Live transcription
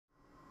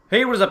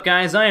Hey, what is up,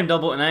 guys? I am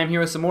Double, and I am here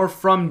with some more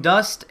From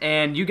Dust,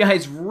 and you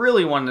guys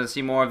really wanted to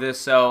see more of this,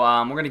 so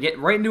we're going to get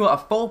right into a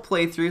full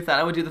playthrough. Thought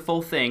I would do the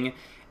full thing,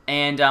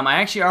 and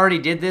I actually already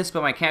did this,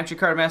 but my capture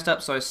card messed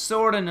up, so I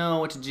sort of know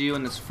what to do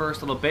in this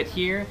first little bit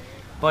here.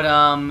 But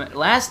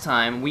last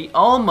time, we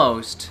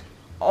almost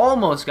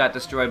got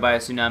destroyed by a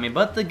tsunami,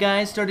 but the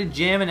guys started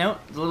jamming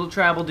out, the little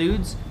tribal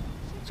dudes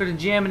started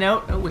jamming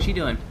out. Oh, what's she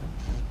doing?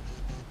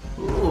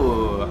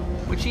 Ooh,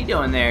 what's she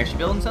doing there? Is she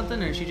building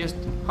something, or is she just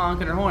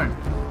honking her horn?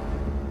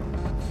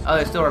 Oh,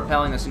 they're still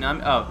repelling the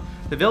tsunami. Oh,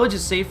 the village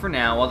is safe for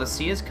now. While the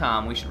sea is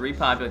calm, we should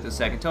repopulate the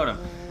second totem.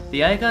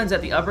 The icons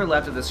at the upper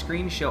left of the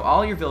screen show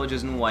all your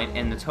villages in white,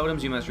 and the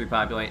totems you must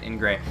repopulate in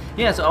gray.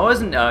 Yeah, so I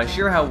wasn't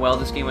sure how well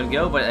this game would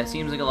go, but it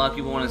seems like a lot of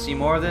people want to see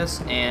more of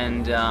this,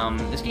 and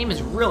this game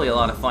is really a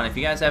lot of fun. If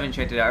you guys haven't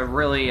checked it out,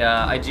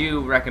 I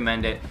do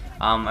recommend it.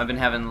 I've been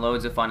having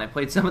loads of fun. I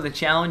played some of the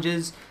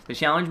challenges, the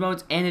challenge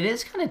modes, and it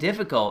is kind of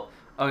difficult.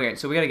 Okay,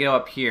 so we got to go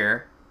up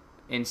here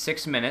in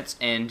 6 minutes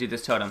and do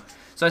this totem.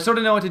 So I sort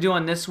of know what to do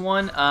on this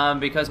one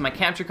because my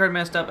capture card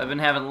messed up. I've been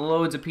having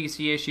loads of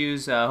PC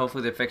issues.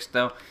 Hopefully they're fixed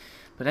though.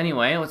 But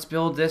anyway, let's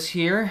build this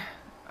here.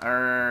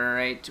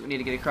 Alright, we need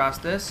to get across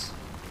this.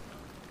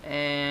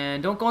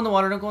 And don't go in the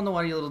water, don't go in the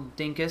water, you little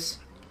dinkus.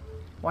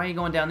 Why are you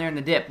going down there in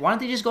the dip? Why don't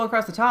they just go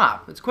across the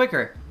top? It's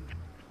quicker.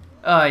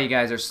 Oh, you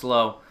guys are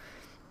slow.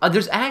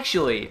 There's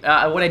actually,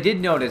 what I did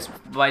notice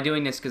by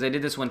doing this, because I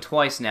did this one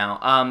twice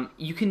now,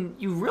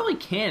 you really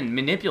can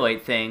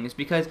manipulate things,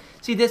 because,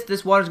 see,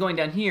 this water's going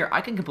down here,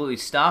 I can completely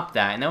stop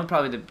that, and that would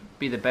probably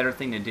be the better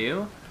thing to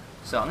do.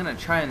 So I'm going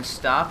to try and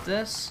stop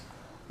this,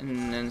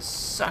 and then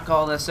suck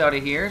all this out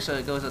of here, so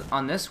it goes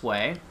on this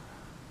way.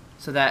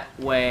 So that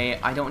way,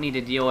 I don't need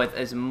to deal with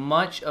as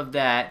much of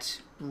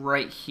that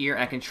right here,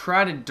 and I can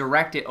try to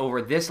direct it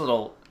over this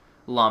little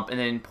lump and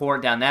then pour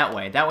it down that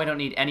way. That way I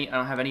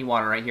don't have any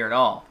water right here at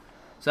all.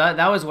 So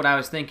that was what I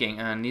was thinking,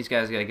 and these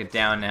guys gotta get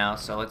down now,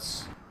 so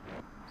let's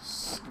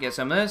get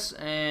some of this,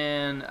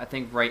 and I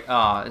think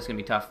it's gonna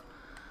be tough.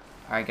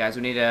 Alright guys,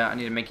 I need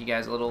to make you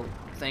guys a little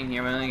thing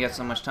here. We only got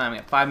so much time. We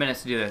got 5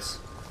 minutes to do this.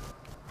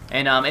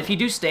 And if you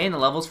do stay in the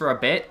levels for a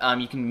bit,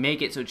 you can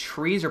make it so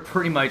trees are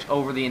pretty much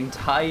over the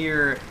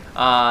entire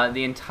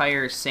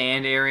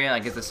sand area. I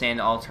guess the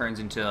sand all turns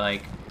into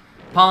like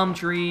palm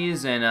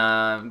trees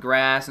and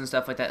grass and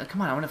stuff like that.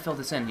 Come on, I want to fill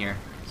this in here.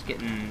 It's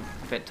getting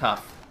a bit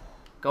tough.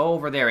 Go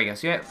over there, we go.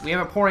 So we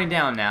have it pouring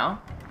down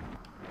now.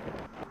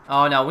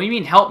 Oh no, what do you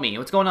mean help me?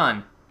 What's going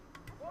on?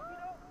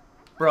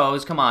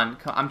 Bros, come on.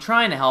 I'm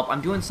trying to help. I'm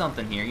doing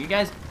something here. You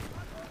guys,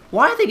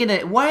 why are they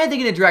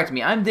gonna direct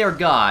me? I'm their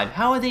god.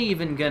 How are they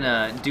even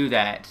gonna do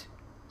that?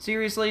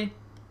 Seriously?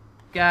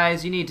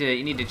 Guys, you need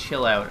to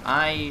chill out.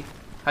 I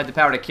have the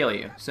power to kill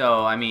you.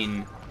 So, I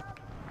mean,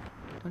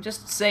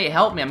 just say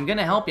help me. I'm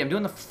gonna help you. I'm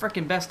doing the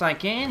frickin' best I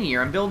can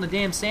here. I'm building a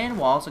damn sand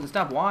wall so I can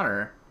stop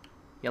water.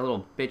 You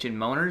little bitchin'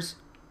 moaners.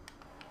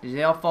 Did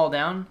they all fall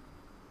down?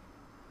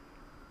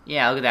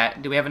 Yeah, look at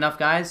that. Do we have enough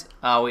guys?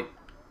 Oh, wait.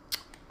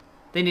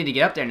 They need to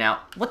get up there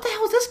now. What the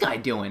hell is this guy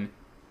doing?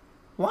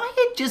 Why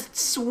are you just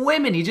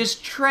swimming? He's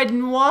just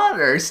treading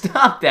water.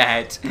 Stop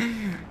that.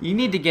 You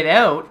need to get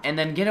out and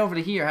then get over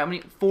to here. How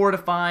many? 4 to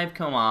 5?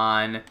 Come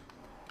on.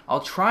 I'll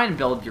try and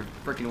build your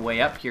freaking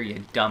way up here,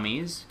 you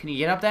dummies. Can you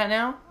get up that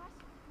now?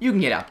 You can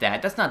get up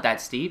that. That's not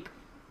that steep.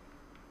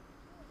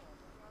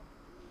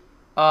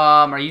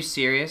 Are you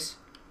serious?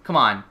 Come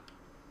on.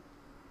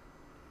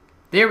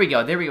 There we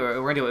go. There we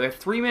go. We're gonna do it. We have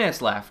 3 minutes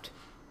left.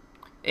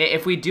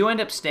 If we do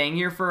end up staying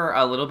here for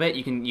a little bit,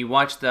 you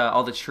watch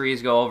all the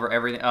trees go over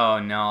everything. Oh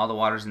no, all the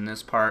water's in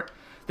this part.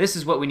 This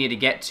is what we need to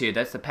get to.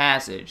 That's the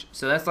passage.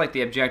 So that's like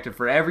the objective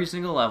for every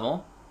single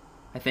level,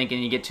 I think,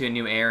 and you get to a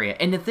new area.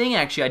 And the thing,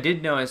 actually, I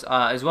did notice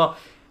as well,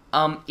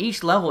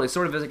 each level is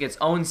sort of like its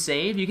own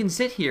save. You can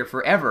sit here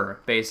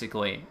forever,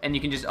 basically, and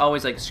you can just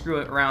always like screw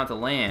it around with the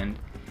land.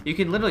 You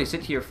can literally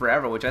sit here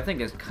forever, which I think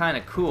is kind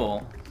of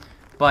cool.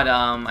 But,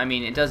 I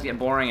mean, it does get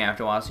boring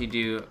after a while, so you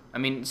do... I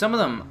mean, some of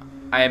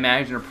them, I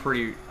imagine, are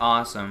pretty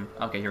awesome.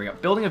 Okay, here we go.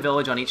 Building a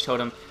village on each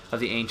totem of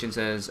the ancients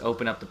says,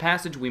 open up the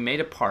passage we made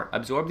apart.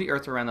 Absorb the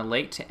earth around the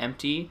lake to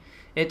empty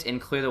it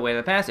and clear the way to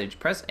the passage.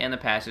 Press and the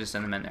passage to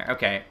send them in there.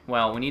 Okay,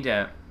 well, we need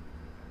to...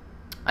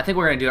 I think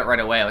we're going to do it right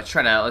away. Let's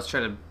try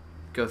to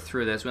go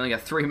through this. We only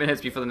got 3 minutes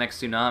before the next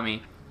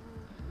tsunami.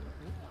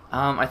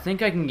 I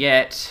think I can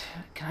get...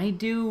 Can I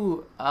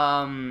do...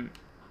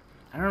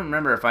 I don't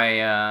remember if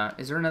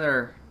is there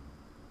another...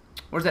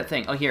 Where's that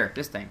thing? Oh, here.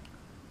 This thing.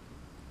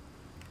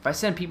 If I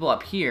send people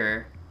up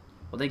here,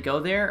 will they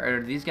go there? Or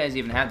do these guys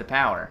even have the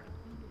power?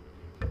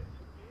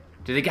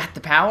 Do they got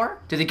the power?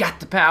 Do they got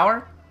the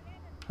power?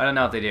 I don't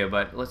know if they do,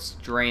 but let's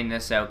drain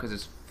this out because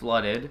it's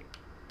flooded.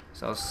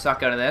 So I'll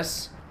suck out of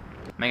this.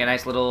 Make a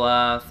nice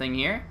little thing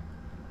here.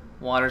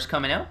 Water's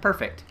coming out.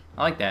 Perfect.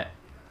 I like that.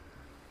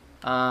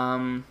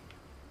 I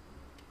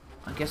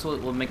guess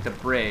we'll make the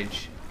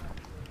bridge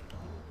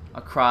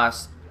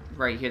across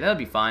right here. That'll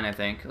be fine, I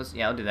think.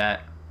 Yeah, I'll do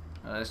that.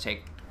 Let's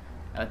take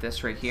out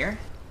this right here.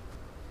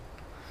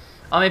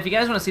 If you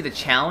guys want to see the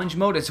challenge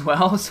mode as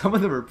well, some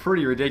of them are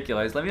pretty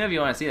ridiculous. Let me know if you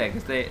want to see that,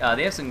 because they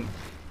have some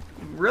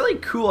really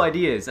cool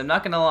ideas. I'm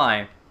not gonna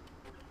lie.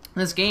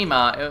 This game,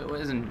 it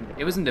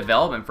was in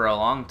development for a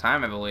long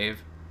time, I believe.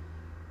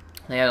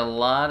 They had a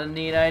lot of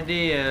neat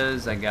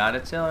ideas, I gotta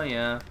tell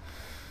ya.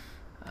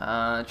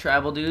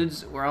 Tribal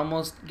dudes, we're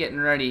almost getting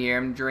ready here.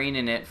 I'm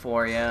draining it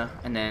for you,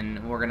 and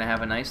then we're gonna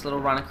have a nice little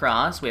run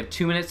across. We have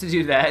 2 minutes to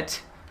do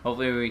that.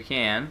 Hopefully we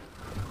can.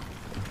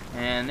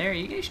 And there,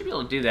 you guys should be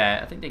able to do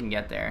that. I think they can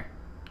get there.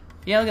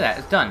 Yeah, look at that,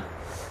 it's done.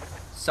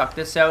 Suck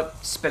this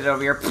out, spit it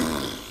over here.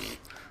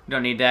 We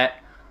don't need that.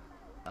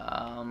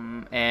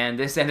 And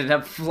this ended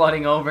up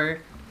flooding over.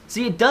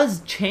 See, it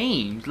does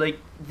change. Like,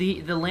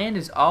 the land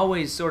is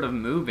always sort of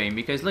moving,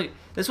 because look,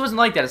 this wasn't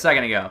like that a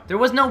second ago. There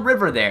was no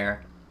river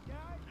there.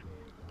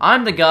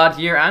 I'm the god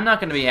here. I'm not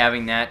going to be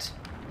having that.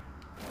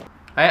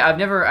 I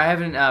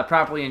haven't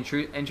properly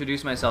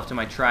introduced myself to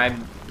my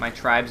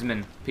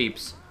tribesmen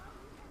peeps.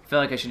 I feel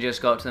like I should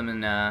just go up to them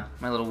in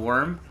my little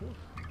worm.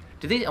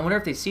 I wonder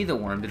if they see the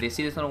worm. Did they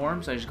see this little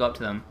worm? So I just go up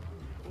to them.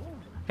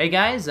 Hey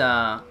guys,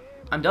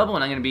 I'm Double,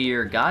 and I'm going to be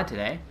your god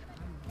today.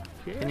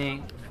 Oh,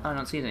 I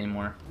don't see it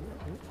anymore.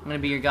 I'm going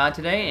to be your god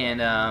today,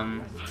 and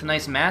it's a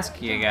nice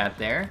mask you got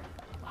there.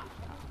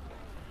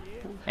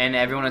 And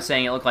everyone was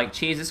saying it looked like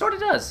cheese. It sort of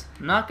does.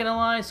 I'm not gonna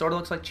lie, sort of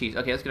looks like cheese.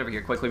 Okay, let's get over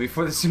here quickly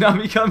before the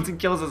tsunami comes and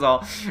kills us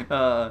all.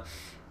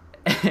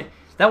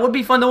 That would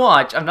be fun to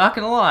watch. I'm not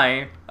gonna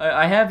lie.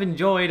 I have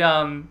enjoyed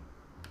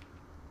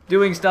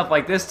doing stuff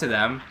like this to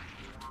them.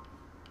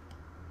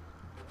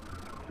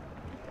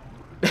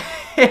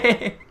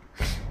 And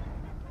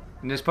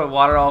just put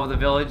water all over the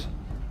village.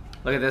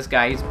 Look at this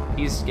guy.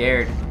 He's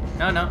scared.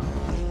 No.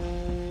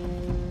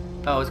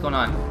 Oh, what's going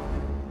on?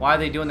 Why are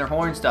they doing their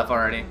horn stuff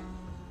already?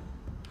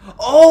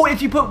 Oh,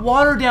 if you put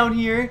water down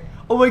here.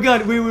 Oh my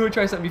god, wait,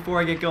 try something before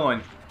I get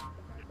going.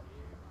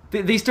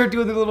 They start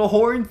doing the little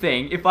horn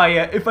thing if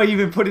I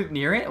even put it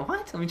near it.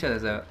 What? Let me try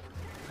this out.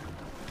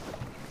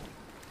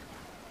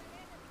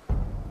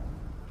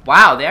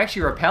 Wow, they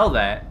actually repel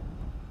that.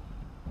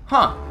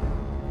 Huh.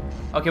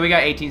 Okay, we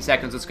got 18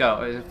 seconds. Let's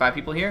go. Is there 5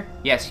 people here?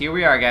 Yes, here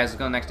we are, guys. Let's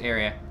go to the next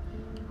area.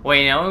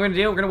 Wait, you know what we're gonna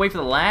do? We're gonna wait for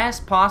the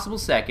last possible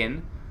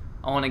second.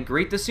 I want to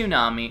greet the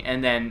tsunami,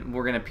 and then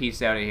we're gonna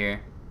peace out of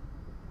here.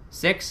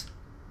 6,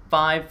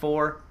 5,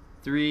 4,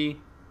 3,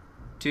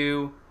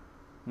 2,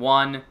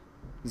 1,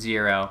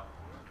 0.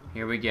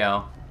 Here we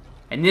go.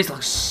 And this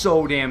looks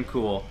so damn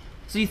cool.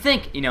 So you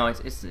think, you know,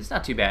 it's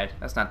not too bad.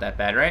 That's not that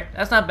bad, right?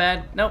 That's not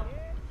bad. Nope.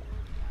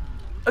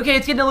 Okay,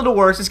 it's getting a little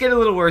worse. It's getting a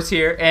little worse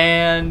here.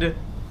 And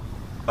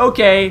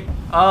okay,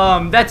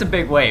 that's a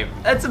big wave.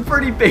 That's a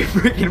pretty big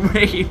freaking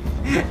wave.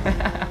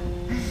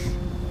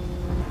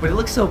 But it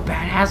looks so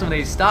badass when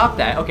they stop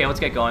that. Okay,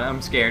 let's get going.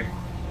 I'm scared.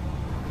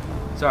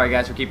 Sorry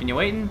guys for keeping you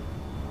waiting.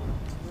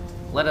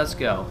 Let us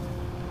go.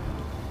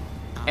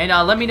 And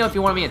let me know if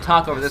you want me to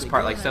talk over this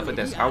part, like stuff like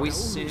this. Are we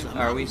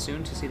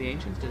soon to see the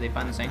ancients? Did they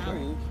find the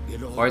sanctuary?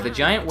 Or the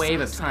giant wave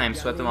of time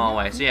swept them all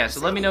away? So yeah,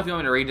 so let me know if you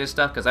want me to read this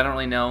stuff, because I don't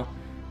really know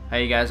how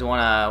you guys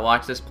want to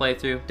watch this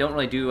playthrough. Don't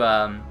really do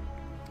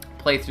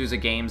playthroughs of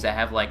games that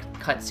have like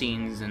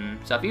cutscenes and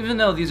stuff. Even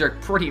though these are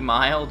pretty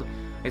mild,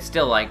 it's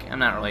still like, I'm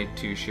not really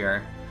too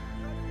sure.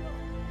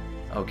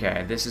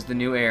 Okay, this is the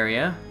new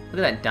area. Look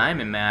at that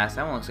diamond mask.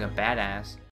 That one looks like a badass.